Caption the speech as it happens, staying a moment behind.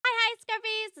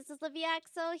Discoveries, this is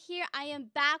lyviaxottv here. I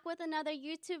am back with another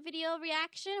YouTube video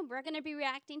reaction. We're going to be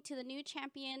reacting to the new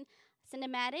champion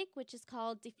cinematic, which is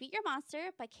called Defeat Your Monster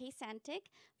by K-Santic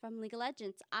from League of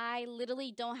Legends. I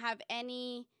literally don't have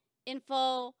any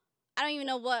info. I don't even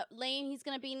know what lane he's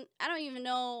going to be in. I don't even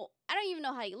know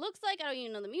how he looks like. I don't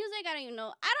even know the music. I don't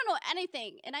know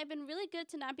anything. And I've been really good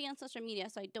to not be on social media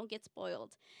so I don't get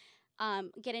spoiled,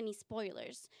 get any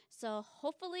spoilers. So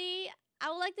hopefully I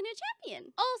will like the new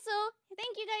champion. Also,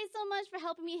 thank you guys so much for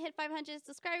helping me hit 500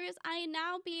 subscribers. I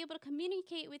now be able to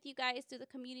communicate with you guys through the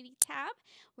community tab,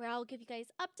 where I'll give you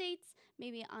guys updates,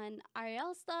 maybe on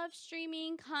RL stuff,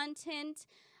 streaming, content,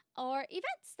 or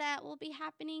events that will be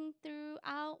happening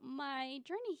throughout my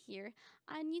journey here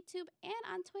on YouTube and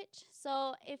on Twitch.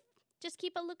 So just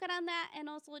keep a lookout on that, and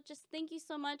also just thank you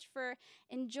so much for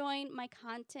enjoying my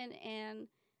content and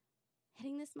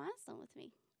hitting this milestone with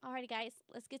me. Alrighty guys,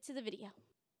 let's get to the video.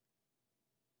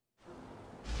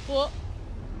 Whoa.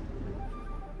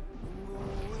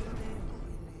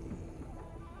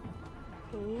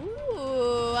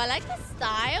 Ooh, I like the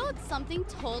style. It's something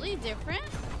totally different.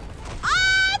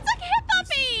 Ah, it's like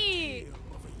hip-hoppy!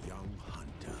 Of a young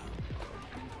hunter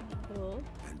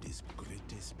and his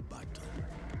greatest battle.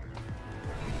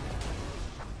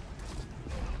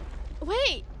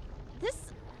 Wait,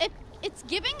 it's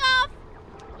giving off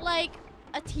like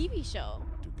a TV show.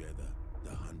 Together,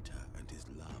 the hunter and his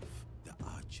love, the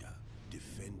archer,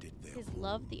 defended their His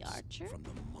love, the archer? from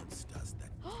the monsters that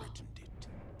threatened it.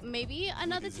 Maybe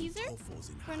another teaser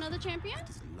for another champion? It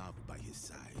is loved by his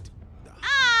side.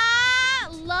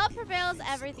 Love prevails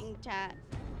everything, chat.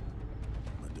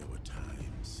 But there were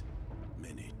times,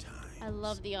 many times. I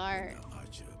love the art. The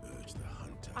archer urged the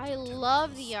hunter I to love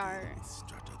temper the his art. skill with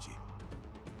strategy.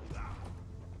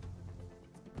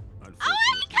 Oh,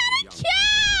 he kind of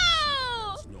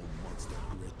cute! No monster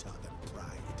greater than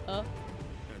pride. Oh,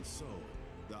 And so,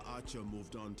 the archer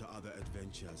moved on to other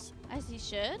adventures, as he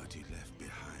should. but he left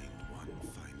behind one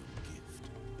final gift.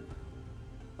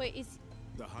 Wait,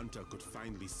 The hunter could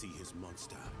finally see his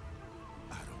monster.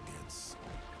 Arrogance.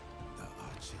 The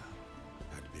archer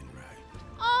had been right.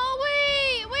 oh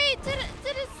wait, did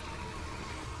his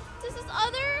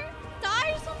other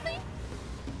die or something?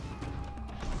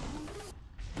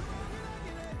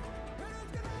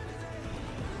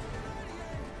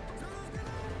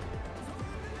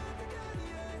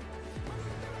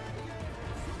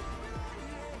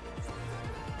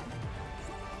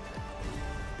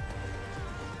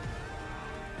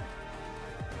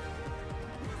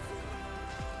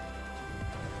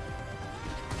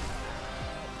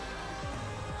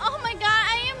 Oh my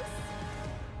god,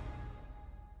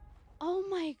 oh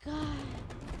my god.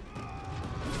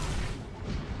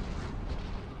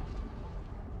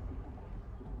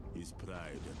 His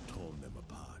pride had torn them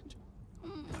apart.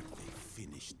 But they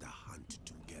finished the hunt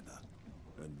together.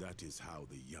 And that is how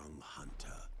the young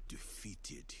hunter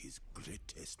defeated his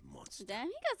greatest monster. Damn,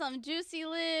 he got some juicy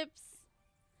lips.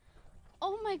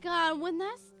 Oh my god, when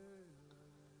that's...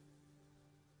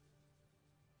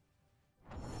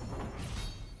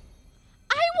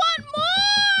 I want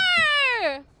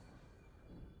more!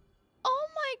 Oh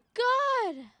my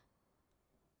god.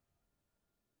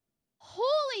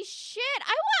 Holy shit,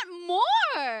 I want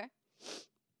more!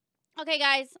 Okay,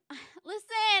 guys,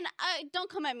 listen, don't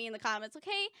come at me in the comments,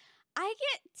 okay? I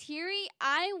get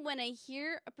teary-eyed when I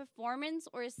hear a performance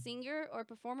or a singer or a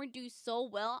performer do so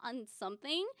well on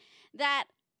something that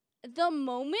the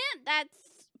moment that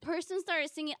person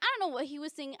started singing, I don't know what he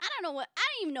was singing, I don't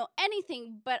even know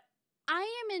anything, but I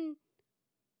am in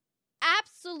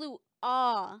absolute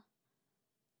awe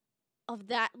of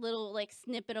that little like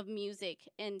snippet of music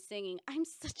and singing. I'm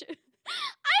sorry,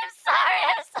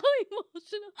 I'm so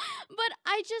emotional, but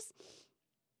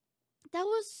that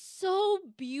was so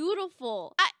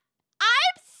beautiful.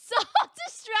 I'm so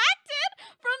distracted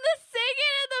from the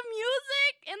singing and the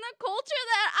music and the culture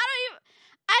that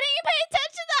I didn't even pay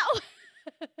attention that way.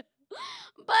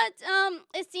 But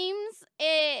it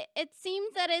seems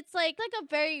that it's like a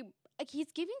very, like,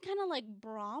 he's giving kind of like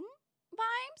Braum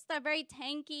vibes, that very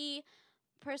tanky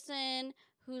person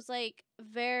who's like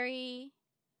very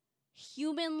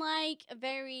human-like,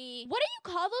 very, what do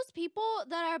you call those people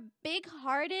that are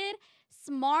big-hearted,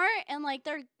 smart, and like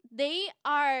they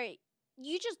are,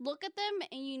 you just look at them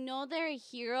and you know they're a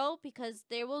hero because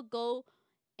they will go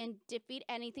and defeat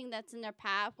anything that's in their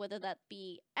path, whether that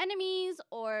be enemies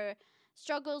or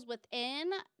struggles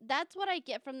within. That's what I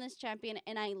get from this champion,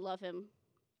 and I love him.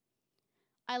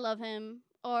 I love him,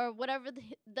 or whatever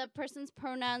the person's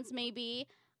pronouns may be.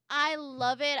 I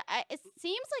love it. It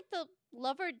seems like the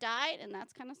lover died, and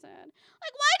that's kind of sad.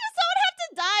 Like, why does someone have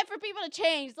to die for people to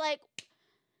change? Like,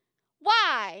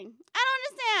 Why? I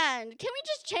don't understand. Can we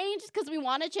just change because we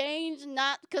want to change,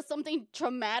 not because something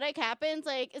traumatic happens?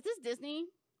 Like, is this Disney?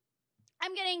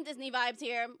 I'm getting Disney vibes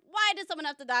here. Why did someone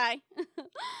have to die?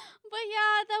 But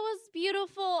yeah, that was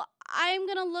beautiful. I'm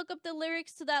gonna look up the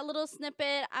lyrics to that little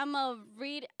snippet. I'm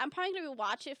probably gonna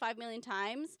watch it 5 million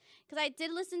times because I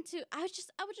did listen to. I was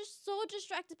just so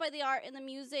distracted by the art and the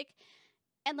music,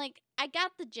 and like I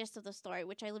got the gist of the story,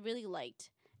 which I really liked.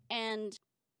 And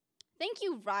thank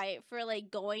you, Riot, for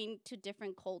like going to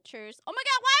different cultures. Oh my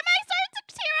god, why am I starting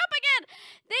to tear up again?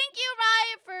 Thank you,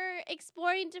 Riot, for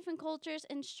exploring different cultures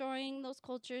and showing those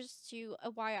cultures to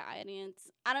a wider audience.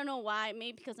 I don't know why.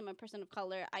 Maybe because I'm a person of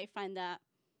color. I find that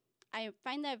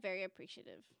very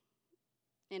appreciative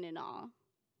and in awe.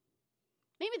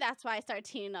 Maybe that's why I started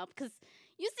tearing up, because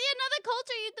you see another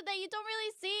culture that you don't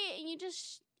really see, and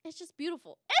it's just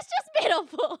beautiful. It's just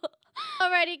beautiful.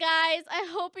 Alrighty, guys. I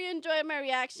hope you enjoyed my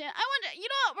reaction. I wonder, you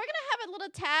know what? We're going to have a little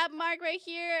tab mark right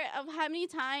here of how many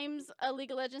times a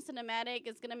League of Legends cinematic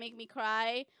is going to make me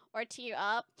cry or tear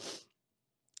up.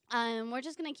 We're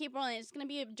just going to keep rolling. It's going to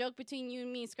be a joke between you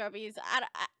and me, Scrubbies.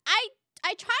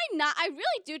 I try not, I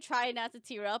really do try not to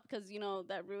tear up because, you know,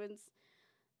 that ruins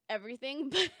everything.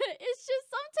 But it's just,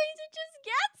 sometimes it just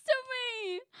gets to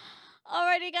me.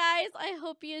 Alrighty, guys, I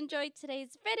hope you enjoyed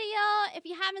today's video. If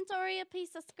you haven't already,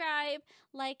 please subscribe,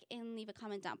 like, and leave a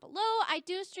comment down below. I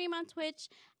do stream on Twitch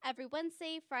every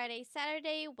Wednesday, Friday,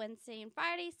 Saturday, Wednesday and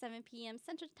Friday, 7 p.m.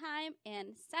 Central Time,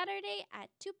 and Saturday at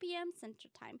 2 p.m.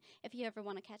 Central Time, if you ever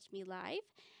want to catch me live.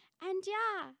 And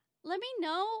yeah, let me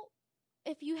know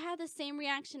if you had the same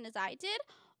reaction as I did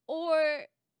or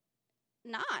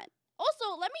not.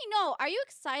 Also, let me know, are you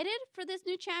excited for this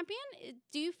new champion?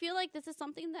 Do you feel like this is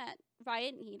something that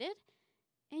Riot needed?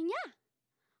 And yeah.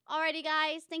 Alrighty,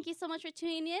 guys. Thank you so much for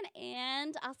tuning in,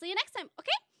 and I'll see you next time.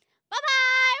 Okay?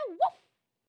 Bye-bye!